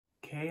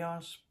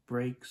chaos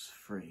breaks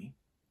free.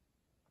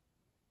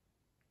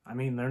 I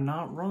mean, they're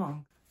not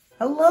wrong.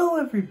 Hello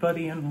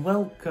everybody and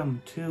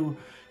welcome to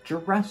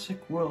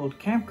Jurassic World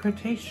Camp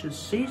Cretaceous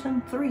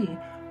Season 3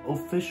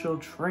 official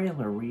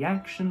trailer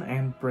reaction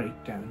and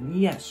breakdown.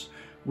 Yes,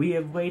 we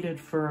have waited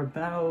for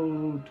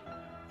about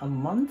a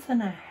month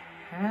and a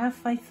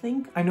half, I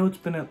think. I know it's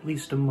been at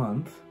least a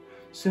month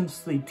since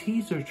the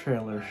teaser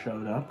trailer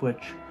showed up,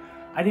 which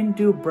I didn't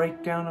do a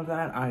breakdown of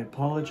that. I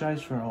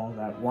apologize for all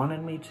that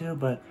wanted me to,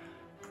 but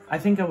I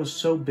think I was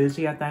so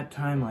busy at that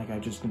time, like I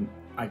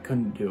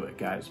couldn't do it,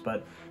 guys.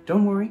 But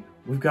don't worry,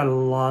 we've got a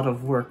lot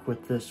of work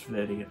with this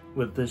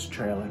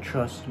trailer,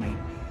 trust me.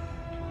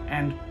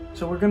 And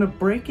so we're gonna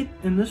break it,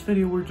 in this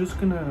video we're just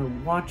gonna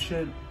watch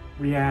it,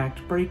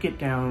 react, break it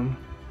down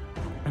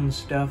and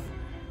stuff.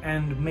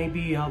 And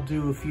maybe I'll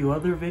do a few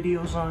other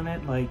videos on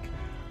it, like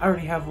I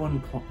already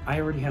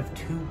have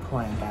two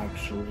planned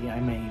actually. I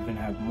may even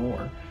have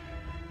more.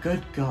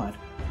 Good God.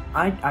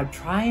 I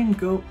try and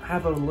go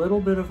have a little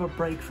bit of a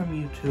break from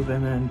YouTube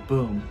and then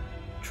boom,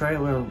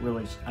 trailer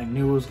release. I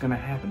knew it was gonna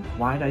happen.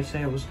 Why'd I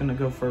say I was gonna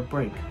go for a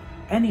break?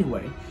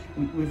 Anyway,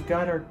 we've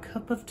got our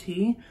cup of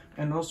tea,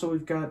 and also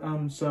we've got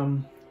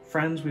some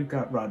friends. We've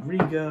got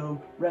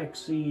Rodrigo,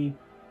 Rexy,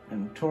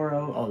 and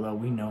Toro, although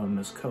we know him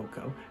as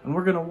Coco. And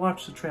we're gonna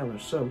watch the trailer.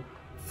 So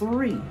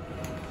 3,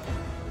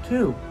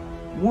 2,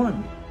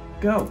 1,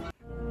 go.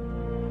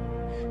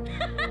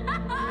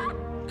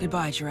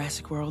 Goodbye,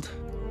 Jurassic World.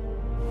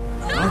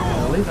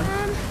 Okay, leave it.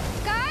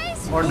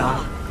 Guys? Or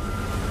not.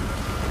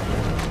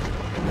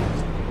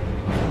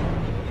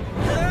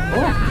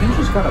 Oh,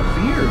 Pinter's got a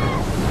beard.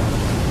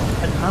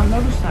 I did not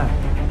notice that.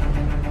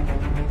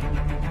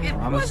 It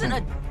wasn't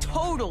a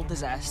total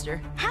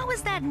disaster. How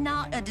is that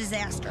not a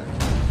disaster?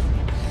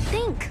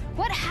 Think,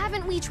 what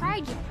haven't we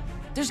tried yet?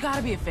 There's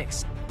gotta be a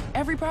fix.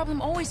 Every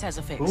problem always has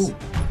a fix. Ooh,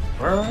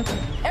 where are they?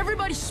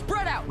 Everybody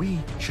spread out! We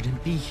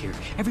shouldn't be here.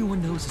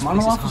 Everyone knows this place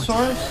is haunted.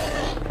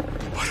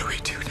 Monolophosaurus? What do we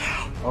do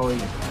now? Oh,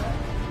 yeah.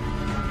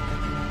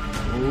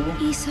 Ooh.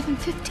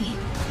 E750.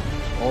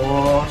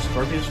 Oh,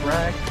 Scorpius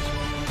Rex.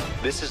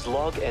 This is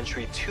log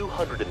entry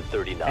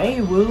 239. Hey,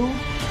 Woo.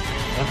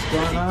 What's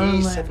going on?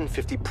 The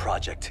E750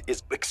 project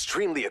is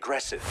extremely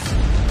aggressive.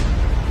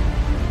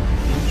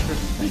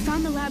 We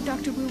found the lab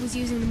Dr. Wu was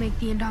using to make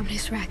the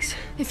Indominus Rex.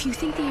 If you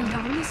think the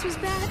Indominus was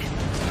bad,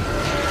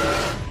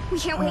 we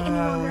can't wait any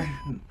longer.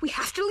 We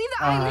have to leave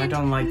the island. I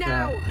don't like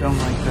now. that. Don't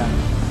like that.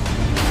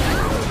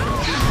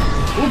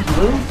 Ooh,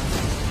 Blue.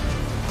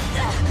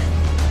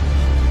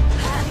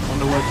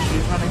 Wonder where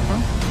she's running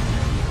from.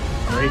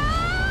 Great.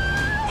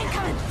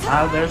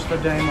 Ah, there's the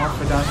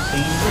Dimorphodon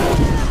scene.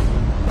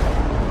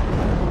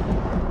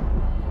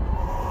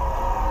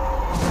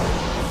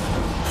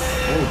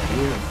 Oh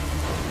dear.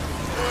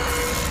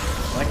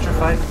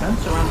 Electrified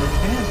fence around the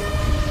camp.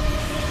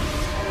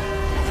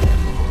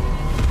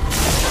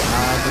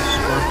 Ah, the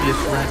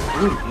Scorpius Rex.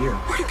 Oh dear.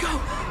 Where'd it go?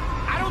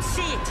 I don't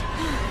see it.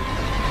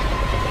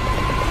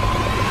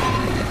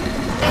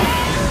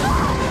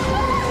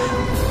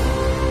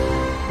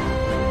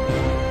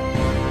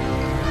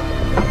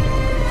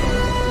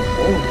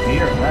 Oh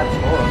dear, that's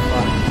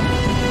horrifying.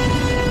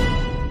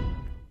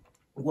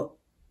 What?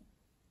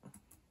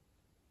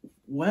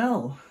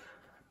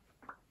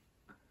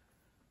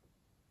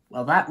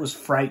 Well, that was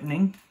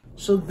frightening.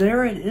 So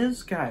there it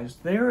is, guys.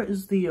 There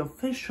is the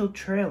official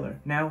trailer.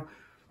 Now,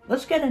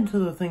 let's get into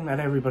the thing that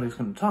everybody's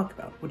going to talk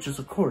about, which is,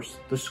 of course,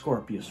 the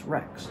Scorpius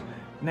Rex.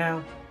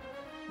 Now,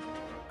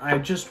 I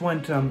just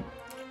went, I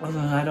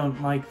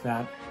don't like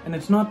that. And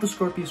it's not the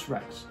Scorpius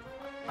Rex.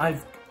 I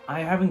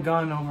haven't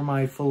gone over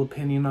my full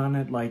opinion on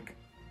it. Like,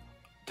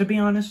 to be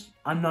honest,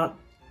 I'm not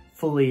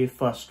fully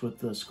fussed with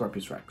the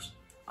Scorpius Rex.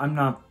 I'm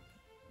not,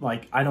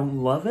 like, I don't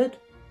love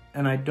it,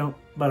 and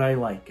but I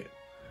like it.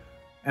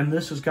 And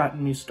this has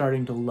gotten me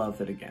starting to love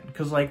it again.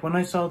 Because, like, when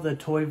I saw the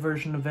toy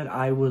version of it,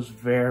 I was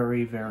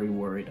very, very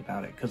worried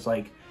about it. Because,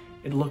 like,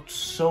 it looked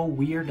so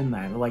weird in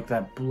that. Like,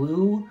 that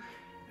blue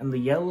and the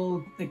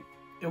yellow, it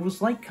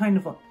was, like, kind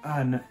of,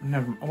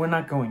 never, we're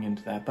not going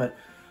into that. But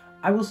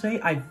I will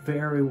say,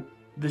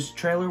 this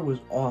trailer was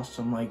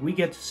awesome. Like, we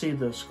get to see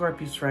the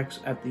Scorpius Rex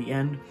at the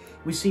end.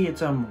 We see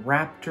its,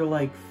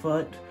 raptor-like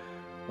foot.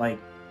 Like,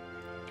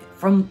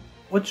 from,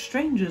 what's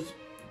strange is,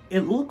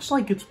 it looks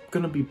like it's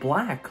gonna be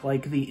black,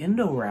 like the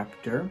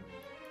Indoraptor,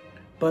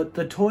 but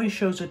the toy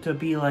shows it to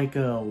be like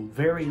a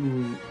very,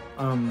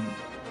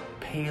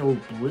 pale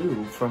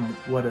blue from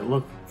what it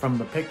looked from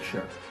the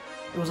picture.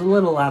 It was a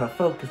little out of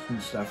focus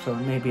and stuff, so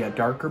it may be a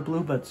darker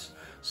blue, but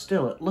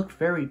still, it looked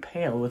very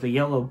pale with a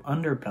yellow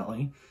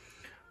underbelly.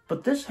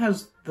 But this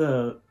has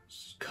the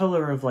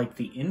color of like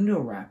the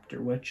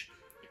Indoraptor, which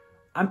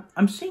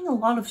I'm seeing a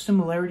lot of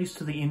similarities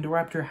to the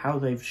Indoraptor, how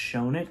they've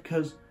shown it,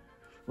 because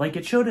like,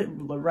 it showed it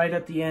right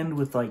at the end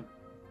with, like,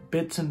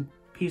 bits and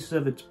pieces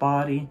of its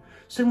body.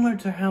 Similar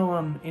to how,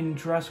 in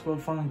Jurassic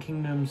World Fallen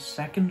Kingdom's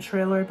second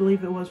trailer, I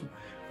believe it was,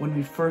 when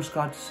we first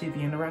got to see the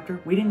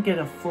Indoraptor, we didn't get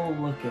a full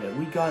look at it.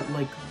 We got,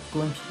 like,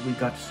 glimpses. We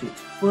got to see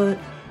its foot,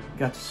 we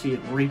got to see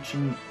it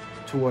reaching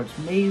towards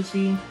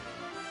Maisie.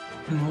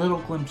 in little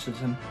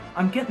glimpses, and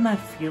I'm getting that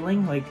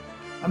feeling, like,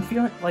 I'm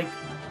feeling, like,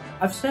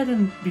 I've said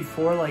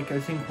before, like, I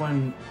think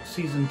when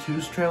Season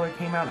 2's trailer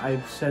came out,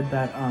 I've said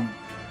that,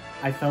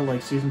 I felt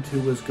like Season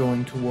 2 was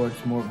going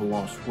towards more of a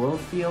Lost World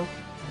feel.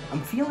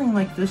 I'm feeling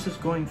like this is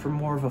going for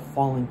more of a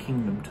Fallen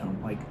Kingdom tone.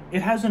 Like,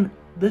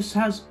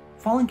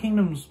 Fallen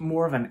Kingdom's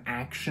more of an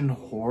action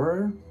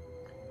horror,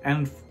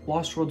 and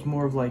Lost World's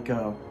more of like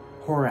a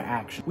horror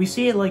action. We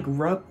see it like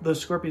the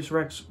Scorpius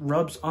Rex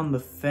rubs on the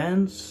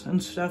fence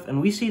and stuff,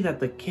 and we see that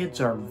the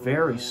kids are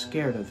very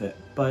scared of it,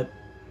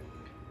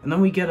 and then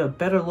we get a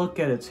better look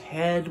at its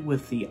head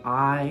with the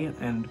eye,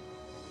 and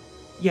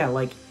yeah,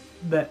 like,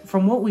 that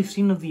from what we've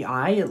seen of the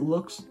eye, it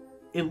looks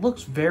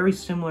very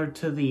similar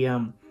to the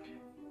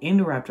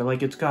Indoraptor,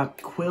 like it's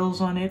got quills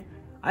on it.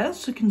 I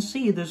also can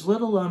see there's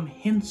little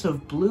hints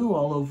of blue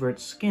all over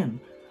its skin.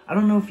 I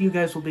don't know if you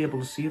guys will be able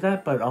to see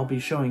that, but I'll be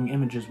showing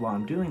images while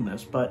I'm doing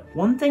this. But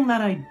one thing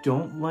that I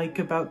don't like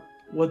about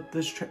what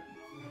this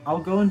I'll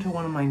go into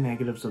one of my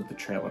negatives of the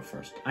trailer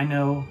first. I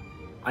know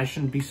I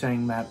shouldn't be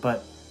saying that,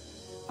 but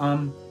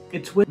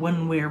it's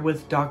when we're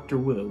with Dr.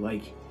 Wu.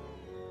 Like,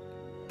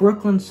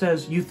 Brooklyn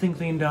says, "You think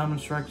the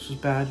Indominus Rex was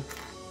bad?"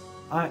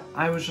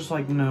 I was just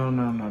like, no,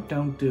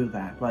 don't do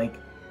that. Like,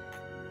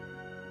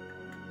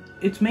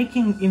 it's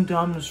making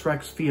Indominus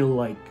Rex feel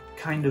like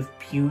kind of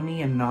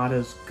puny and not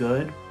as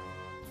good.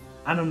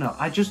 I don't know.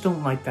 I just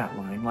don't like that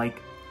line.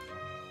 Like,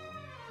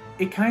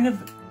 it's kind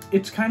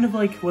of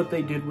like what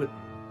they did with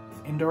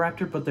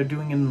Indoraptor, but they're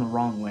doing it in the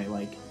wrong way.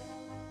 Like,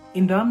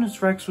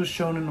 Indominus Rex was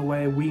shown in a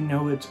way we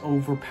know it's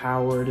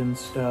overpowered and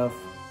stuff,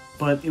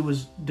 but it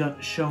was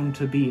shown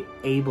to be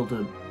able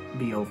to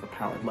be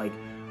overpowered. Like,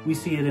 we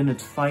see it in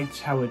its fights,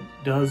 how it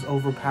does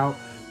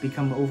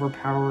become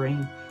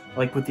overpowering.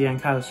 Like with the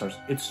Ankylosaurus,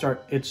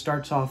 it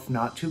starts off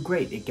not too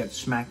great. It gets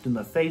smacked in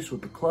the face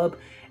with the club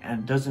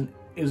and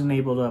isn't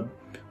able to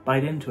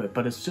bite into it.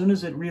 But as soon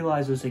as it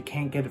realizes it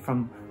can't get it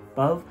from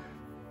above,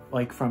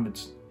 like from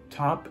its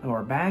top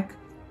or back,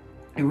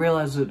 it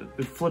realizes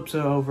it flips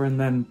it over and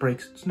then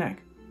breaks its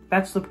neck.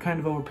 That's the kind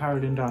of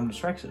overpowered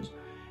Indominus Rex is.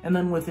 And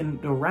then with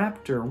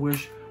Indoraptor,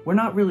 we're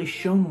not really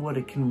shown what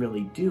it can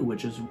really do,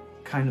 which is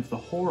kind of the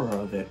horror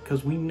of it,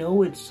 because we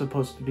know it's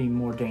supposed to be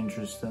more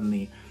dangerous than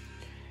the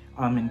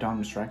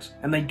Indominus Rex,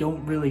 and they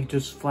don't really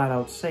just flat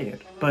out say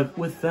it. But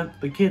with them,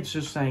 the kids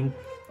just saying,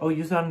 "Oh,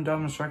 you thought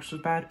Indominus Rex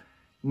was bad?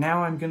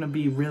 Now I'm gonna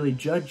be really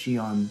judgy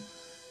on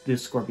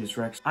this Scorpius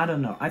Rex." I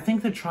don't know. I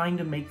think they're trying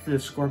to make the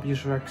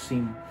Scorpius Rex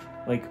seem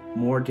like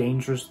more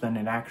dangerous than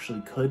it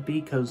actually could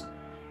be, because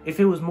if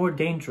it was more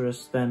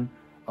dangerous, then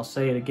I'll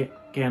say it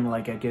again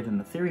like I did in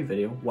the theory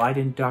video. Why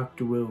didn't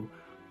Dr. Wu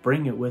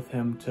bring it with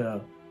him to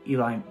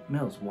Eli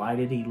Mills? Why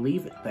did he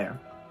leave it there?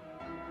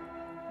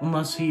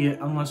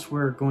 Unless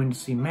we're going to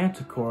see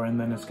Manticore, and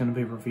then it's going to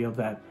be revealed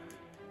that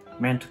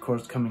Manticore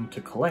is coming to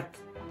collect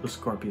the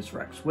Scorpius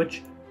Rex.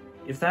 Which,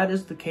 if that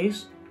is the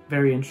case,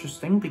 very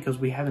interesting, because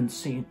we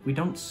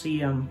don't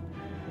see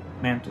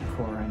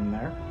Manticore in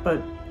there.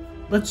 But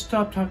let's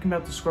stop talking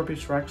about the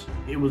Scorpius Rex.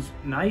 It was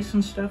nice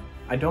and stuff.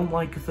 I don't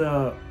like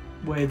the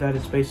way that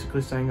it's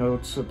basically saying, oh,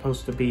 it's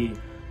supposed to be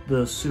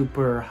the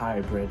super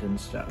hybrid and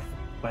stuff,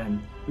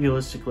 when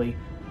realistically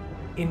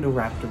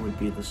Indoraptor would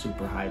be the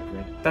super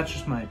hybrid. That's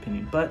just my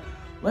opinion. But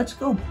let's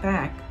go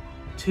back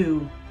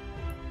to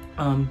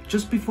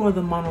just before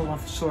the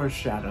Monolophosaurus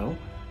shadow,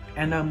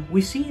 and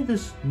we see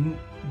this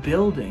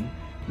building.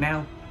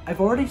 Now, I've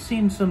already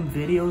seen some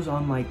videos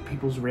on like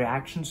people's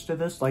reactions to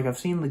this. Like, I've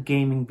seen the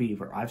Gaming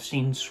Beaver, I've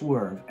seen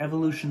Swerve,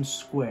 Evolution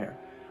Square.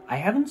 I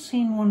haven't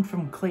seen one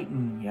from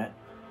Clayton yet,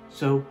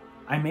 so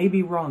I may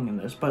be wrong in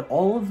this, but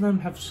all of them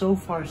have so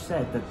far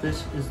said that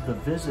this is the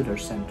visitor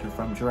center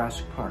from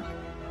Jurassic Park.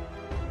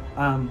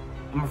 I'm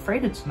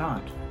afraid it's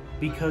not,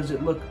 because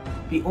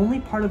the only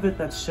part of it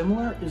that's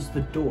similar is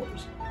the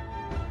doors,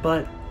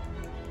 but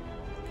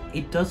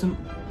it doesn't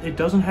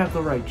have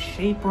the right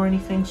shape or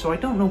anything, so I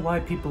don't know why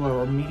people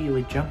are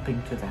immediately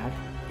jumping to that.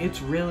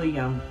 It's really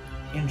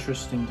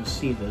interesting to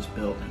see this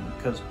building,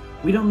 because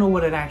we don't know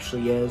what it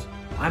actually is.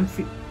 I'm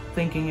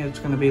thinking it's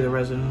going to be the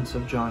residence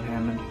of John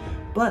Hammond,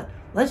 but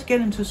let's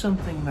get into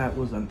something that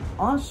was an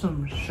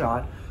awesome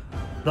shot.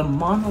 The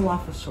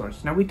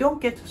Monolophosaurus. Now, we don't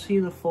get to see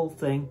the full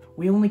thing.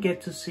 We only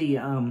get to see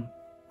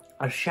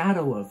a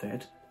shadow of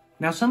it.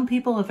 Now, some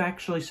people have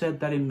actually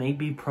said that it may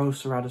be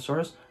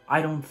Proceratosaurus.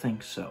 I don't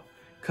think so,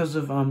 because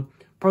of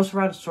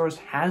Proceratosaurus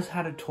has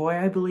had a toy,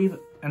 I believe,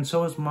 and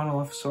so has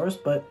Monolophosaurus.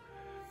 But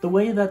the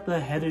way that the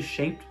head is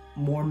shaped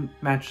more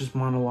matches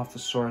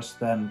Monolophosaurus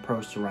than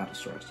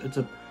Proceratosaurus. It's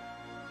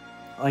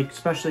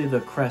especially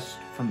the crest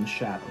from the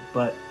shadow,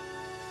 but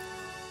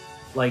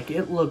like,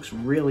 it looks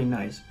really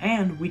nice.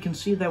 And we can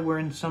see that we're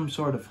in some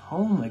sort of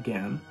home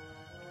again.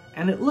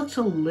 And it looks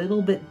a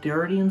little bit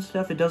dirty and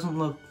stuff. It doesn't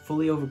look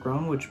fully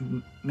overgrown, which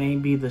may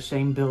be the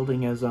same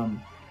building as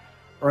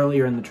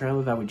earlier in the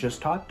trailer that we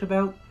just talked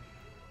about.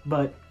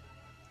 But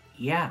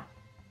yeah,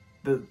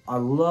 I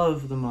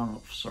love the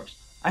Monolophosaurus.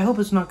 I hope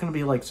it's not going to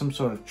be like some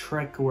sort of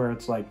trick where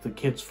it's like the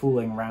kids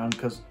fooling around,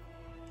 because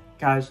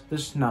guys,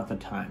 this is not the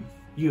time.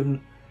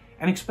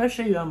 And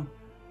especially,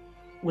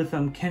 with,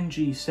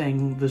 Kenji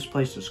saying this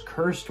place is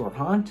cursed or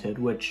haunted,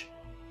 which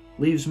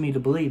leaves me to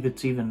believe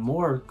it's even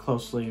more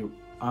closely,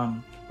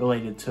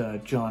 related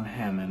to John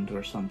Hammond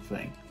or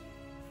something.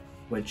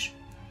 Which,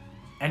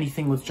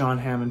 anything with John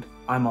Hammond,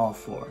 I'm all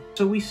for.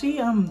 So we see,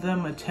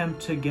 them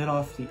attempt to get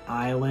off the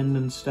island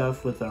and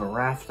stuff with a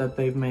raft that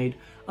they've made,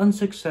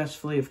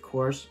 unsuccessfully, of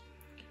course.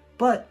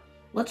 But,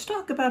 let's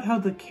talk about how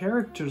the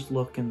characters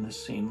look in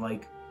this scene.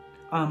 Like,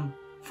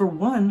 for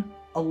one,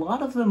 a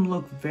lot of them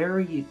look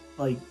very,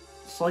 like,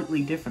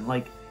 slightly different.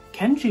 Like,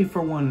 Kenji,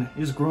 for one,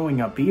 is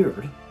growing a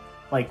beard.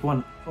 Like,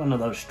 one of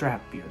those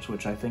strap beards,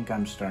 which I think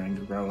I'm starting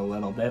to grow a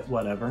little bit,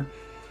 whatever.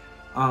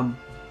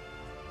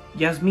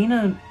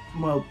 Yasmina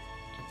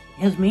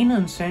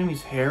and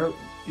Sammy's hair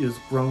is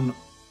grown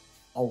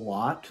a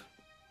lot.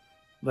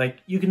 Like,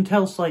 you can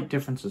tell slight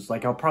differences.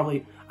 Like,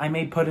 I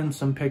may put in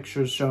some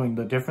pictures showing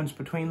the difference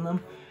between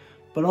them.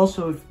 But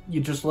also, if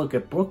you just look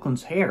at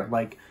Brooklyn's hair,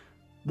 like,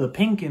 the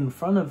pink in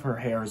front of her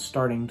hair is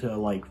starting to,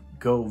 like,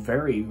 go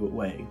very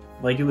away.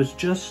 Like, it was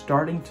just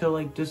starting to,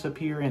 like,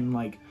 disappear in,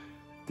 like,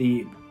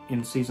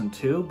 in season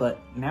 2, but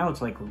now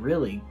it's, like,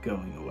 really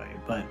going away.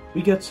 But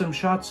we get some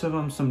shots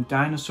of, some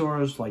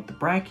dinosaurs, like the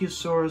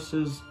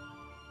Brachiosauruses,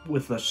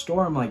 with the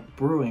storm, like,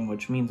 brewing,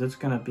 which means it's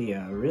gonna be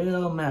a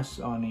real mess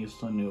on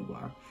Isla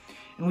Nublar.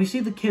 And we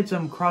see the kids,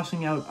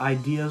 crossing out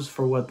ideas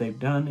for what they've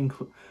done,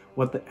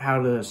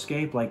 how to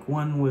escape, like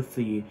one with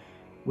a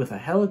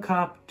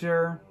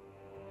helicopter.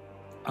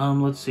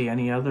 Let's see,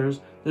 any others?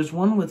 There's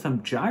one with,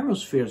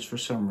 gyrospheres for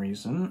some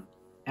reason,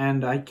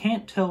 and I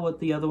can't tell what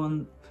the other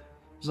ones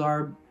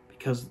are,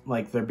 because,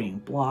 like, they're being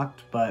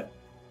blocked, but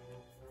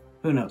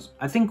who knows?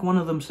 I think one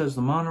of them says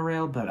the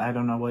monorail, but I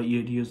don't know what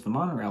you'd use the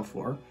monorail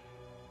for.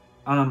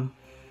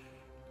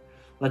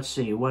 Let's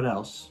see, what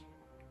else?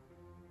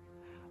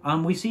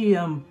 We see,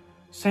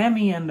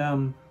 Sammy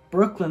and,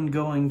 Brooklyn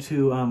going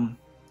to,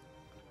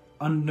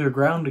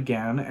 underground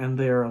again, and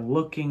they're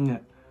looking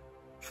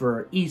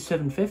for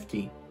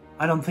E750.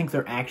 I don't think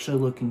they're actually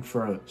looking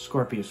for a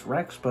Scorpius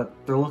Rex, but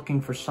they're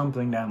looking for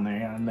something down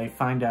there, and they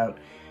find out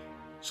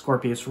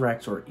Scorpius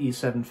Rex or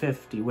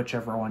E750,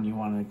 whichever one you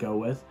want to go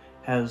with,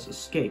 has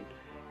escaped.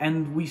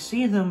 And we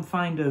see them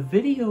find a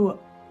video,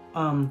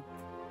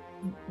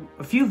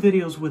 a few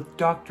videos with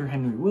Dr.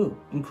 Henry Wu,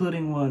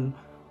 including one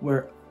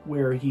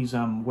where he's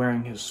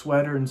wearing his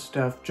sweater and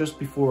stuff just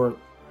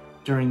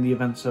during the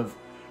events of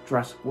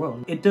Jurassic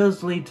World. It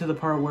does lead to the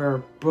part where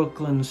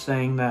Brooklyn's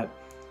saying that,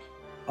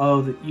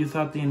 oh, you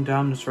thought the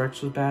Indominus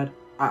Rex was bad?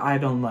 I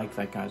don't like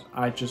that, guys.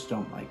 I just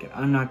don't like it.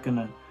 I'm not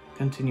gonna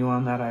continue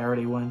on that. I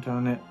already went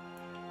on it.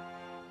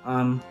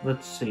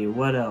 Let's see,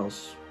 what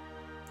else?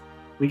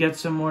 We get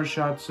some more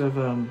shots of,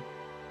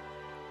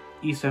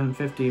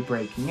 E750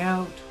 breaking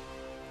out.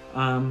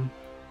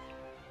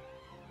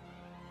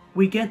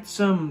 We get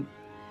some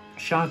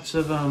shots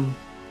of,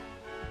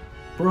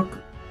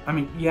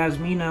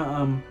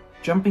 Yasmina,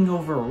 jumping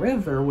over a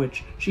river,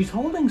 which she's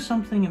holding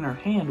something in her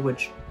hand,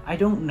 which I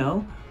don't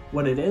know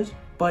what it is,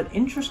 but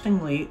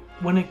interestingly,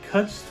 when it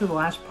cuts to the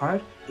last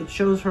part, it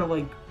shows her,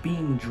 like,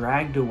 being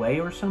dragged away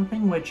or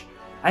something, which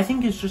I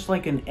think is just,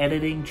 like, an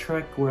editing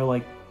trick where,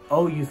 like,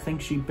 oh, you think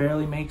she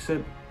barely makes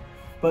it,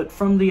 but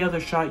from the other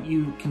shot,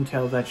 you can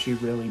tell that she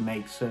really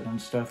makes it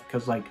and stuff,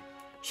 because, like,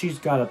 she's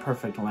got a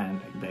perfect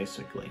landing,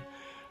 basically.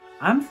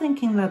 I'm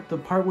thinking that the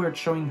part where it's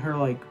showing her,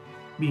 like,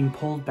 being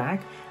pulled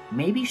back,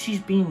 maybe she's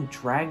being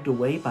dragged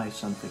away by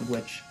something,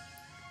 which...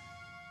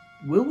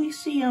 Will we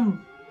see,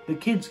 the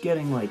kids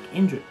getting, like,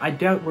 injured? I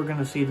doubt we're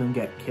gonna see them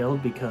get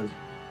killed, because,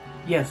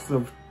 yes,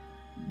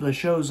 the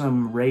show's,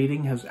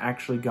 rating has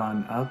actually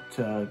gone up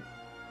to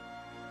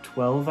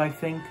 12, I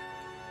think.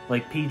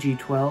 Like,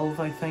 PG-12,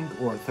 I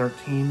think, or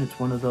 13, it's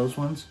one of those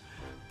ones.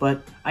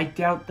 But I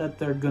doubt that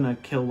they're gonna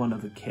kill one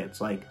of the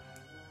kids. Like,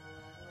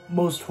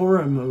 most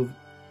horror movies,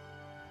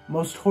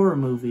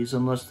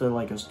 unless they're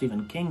like a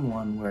Stephen King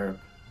one where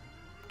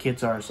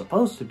kids are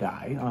supposed to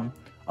die,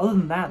 other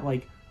than that,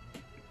 like,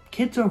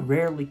 kids are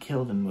rarely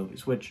killed in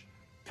movies, which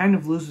kind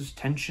of loses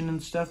tension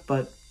and stuff,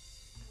 but,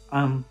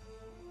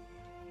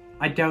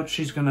 I doubt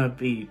she's gonna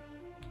be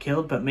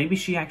killed, but maybe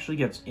she actually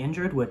gets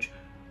injured, which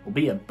will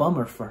be a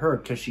bummer for her,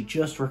 because she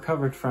just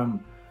recovered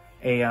from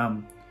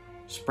a,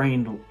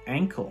 sprained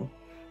ankle.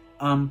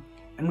 And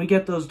we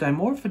get those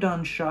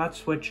Dimorphodon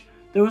shots, which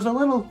there was a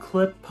little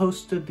clip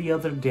posted the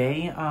other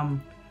day,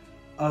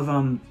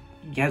 of,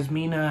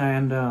 Yasmina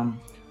and,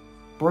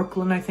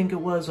 Brooklyn, I think it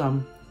was,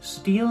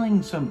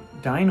 stealing some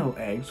dino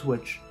eggs,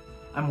 which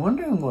I'm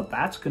wondering what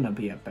that's gonna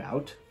be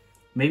about.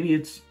 Maybe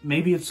it's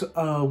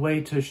a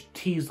way to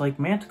tease, like,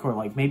 Manticore,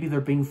 like, maybe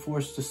they're being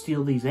forced to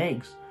steal these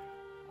eggs.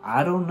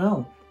 I don't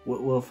know.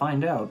 We'll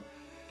find out.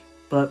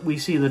 But we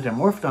see the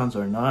Dimorphodons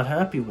are not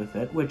happy with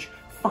it, which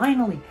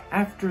finally,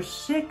 after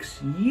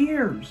 6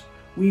 years,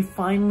 we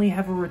finally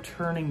have the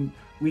return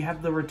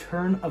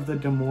of the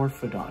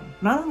Dimorphodon.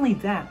 Not only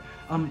that,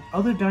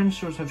 other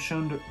dinosaurs have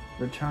shown to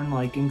return,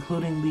 like,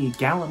 including the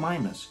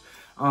Gallimimus.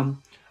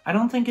 I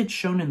don't think it's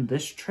shown in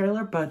this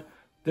trailer, but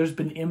there's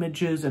been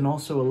images and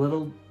also a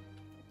little,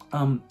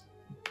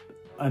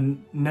 a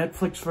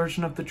Netflix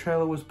version of the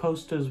trailer was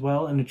posted as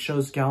well, and it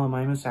shows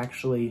Gallimimus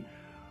actually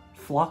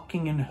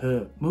flocking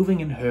moving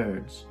in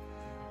herds,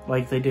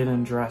 like they did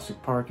in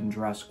Jurassic Park and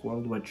Jurassic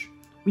World, which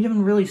we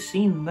haven't really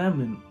seen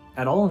them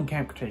at all in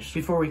Camp Cretaceous.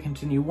 Before we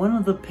continue, one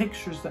of the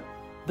pictures that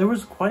there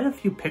was quite a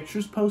few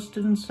pictures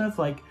posted and stuff,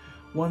 like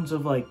ones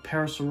of like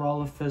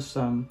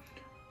Parasaurolophus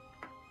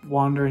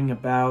wandering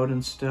about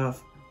and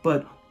stuff,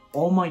 but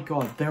oh my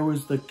god, there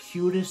was the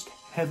cutest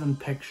heaven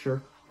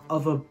picture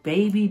of a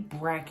baby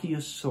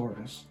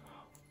Brachiosaurus.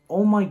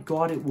 Oh my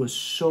god, it was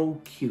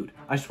so cute.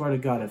 I swear to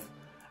god, if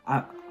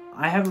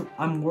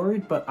I'm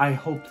worried, but I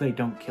hope they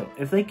don't kill it.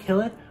 If they kill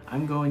it,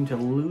 I'm going to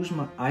lose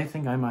I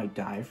think I might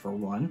die, for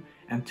one,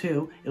 and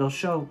two,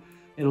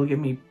 it'll give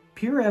me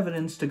pure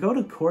evidence to go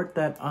to court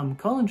that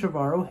Colin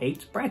Trevorrow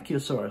hates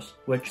Brachiosaurus.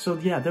 So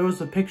yeah, there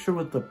was a picture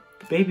with the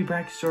baby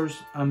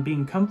Brachiosaurus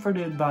being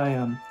comforted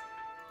by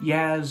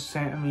Yaz,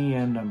 Sammy,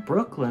 and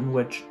Brooklyn,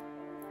 which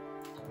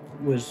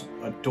was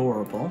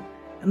adorable.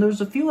 And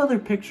there's a few other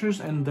pictures,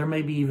 and there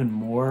may be even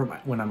more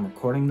when I'm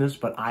recording this,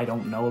 but I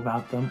don't know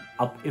about them.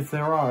 If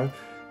there are,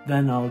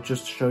 then I'll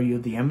just show you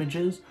the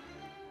images.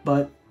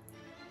 But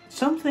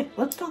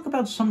let's talk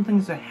about some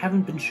things that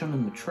haven't been shown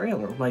in the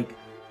trailer. Like,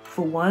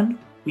 for one,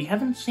 we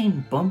haven't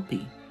seen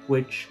Bumpy,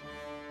 which,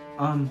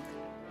 a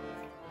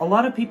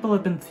lot of people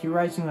have been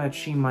theorizing that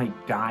she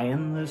might die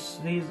in this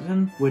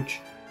season, which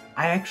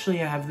I actually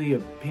have the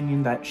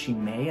opinion that she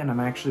may, and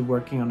I'm actually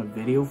working on a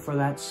video for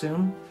that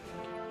soon.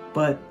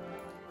 But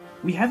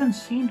we haven't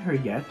seen her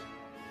yet,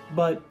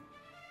 but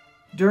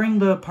during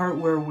the part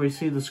where we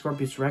see the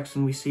Scorpius Rex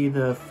and we see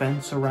the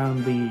fence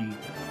around the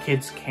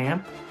kids'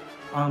 camp,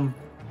 I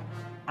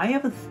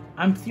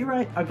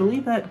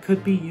believe that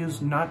could be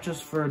used not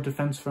just for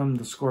defense from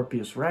the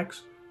Scorpius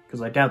Rex,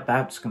 because I doubt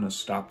that's going to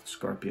stop the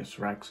Scorpius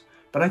Rex,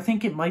 but I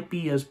think it might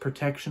be as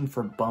protection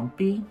for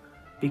Bumpy,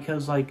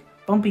 because, like,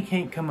 Bumpy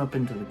can't come up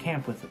into the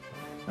camp with them.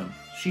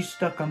 She's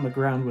stuck on the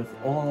ground with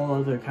all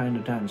other kind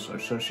of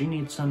dinosaurs, so she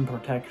needs some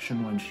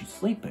protection when she's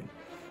sleeping.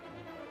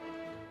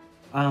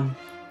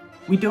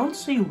 We don't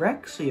see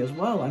Rexy as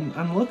well.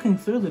 I'm looking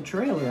through the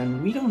trailer,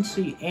 and we don't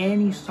see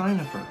any sign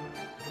of her,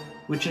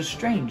 which is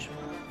strange.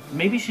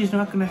 Maybe she's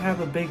not going to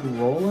have a big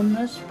role in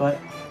this, but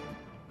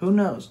who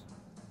knows?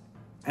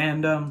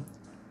 And,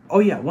 oh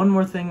yeah, one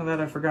more thing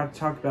that I forgot to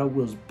talk about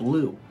was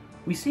Blue.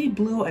 We see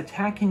Blue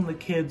attacking the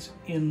kids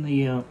in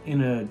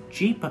a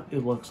Jeep,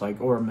 it looks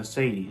like, or a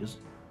Mercedes,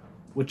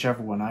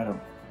 whichever one,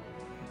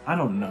 I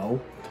don't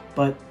know,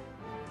 but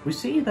we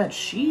see that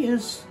she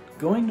is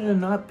going to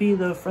not be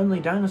the friendly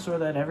dinosaur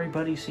that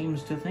everybody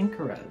seems to think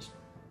her as,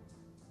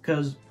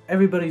 because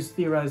everybody's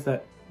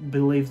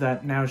believe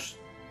that now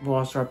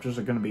Velociraptors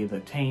are going to be the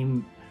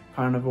tame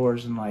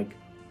carnivores, and like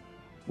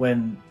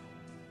when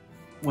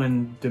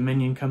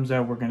Dominion comes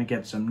out, we're going to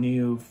get some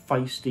new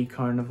feisty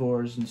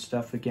carnivores and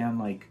stuff again.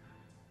 Like,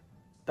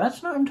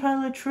 that's not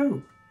entirely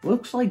true.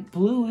 Looks like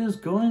Blue is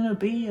going to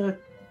be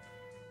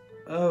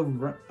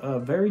a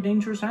very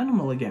dangerous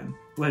animal again,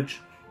 which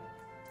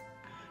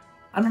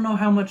I don't know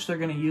how much they're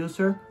going to use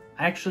her.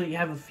 I actually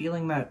have a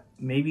feeling that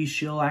maybe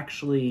she'll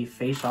actually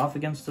face off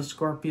against the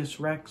Scorpius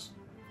Rex.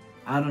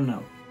 I don't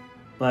know,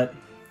 but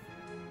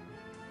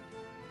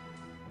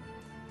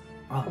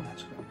oh,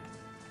 that's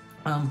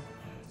great.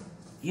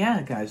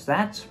 Yeah, guys,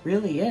 that's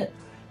really it.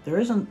 There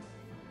isn't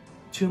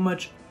too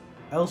much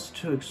else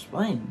to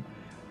explain.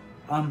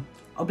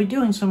 I'll be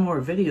doing some more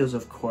videos,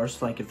 of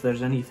course, like if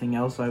there's anything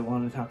else I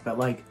want to talk about,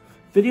 like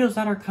videos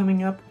that are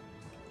coming up.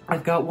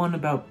 I've got one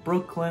about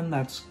Brooklyn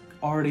that's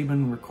already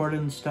been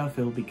recorded and stuff.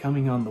 It'll be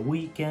coming on the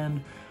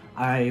weekend.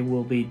 I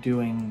will be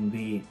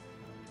doing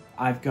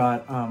I've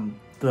got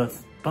the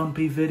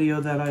Bumpy video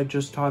that I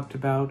just talked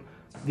about.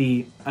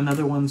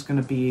 Another one's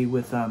going to be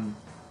with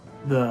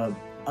the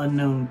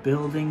unknown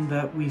building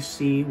that we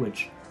see,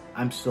 which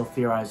I'm still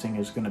theorizing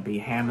is going to be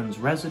Hammond's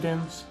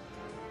residence.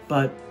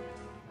 But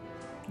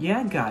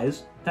yeah,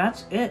 guys,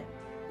 that's it.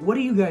 What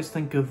do you guys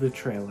think of the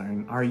trailer?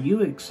 And are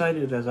you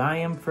excited as I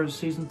am for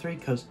season 3?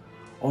 Because,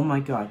 oh my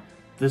god,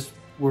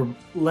 we're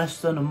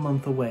less than a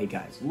month away,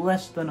 guys.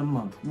 Less than a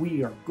month.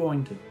 We are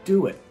going to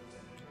do it.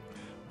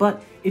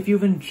 But if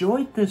you've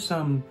enjoyed this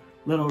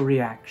little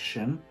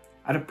reaction,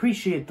 I'd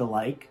appreciate the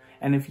like.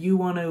 And if you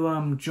want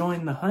to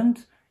join the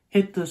hunt,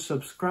 hit the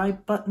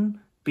subscribe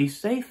button. Be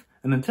safe.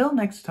 And until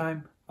next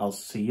time, I'll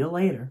see you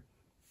later.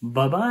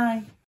 Bye-bye.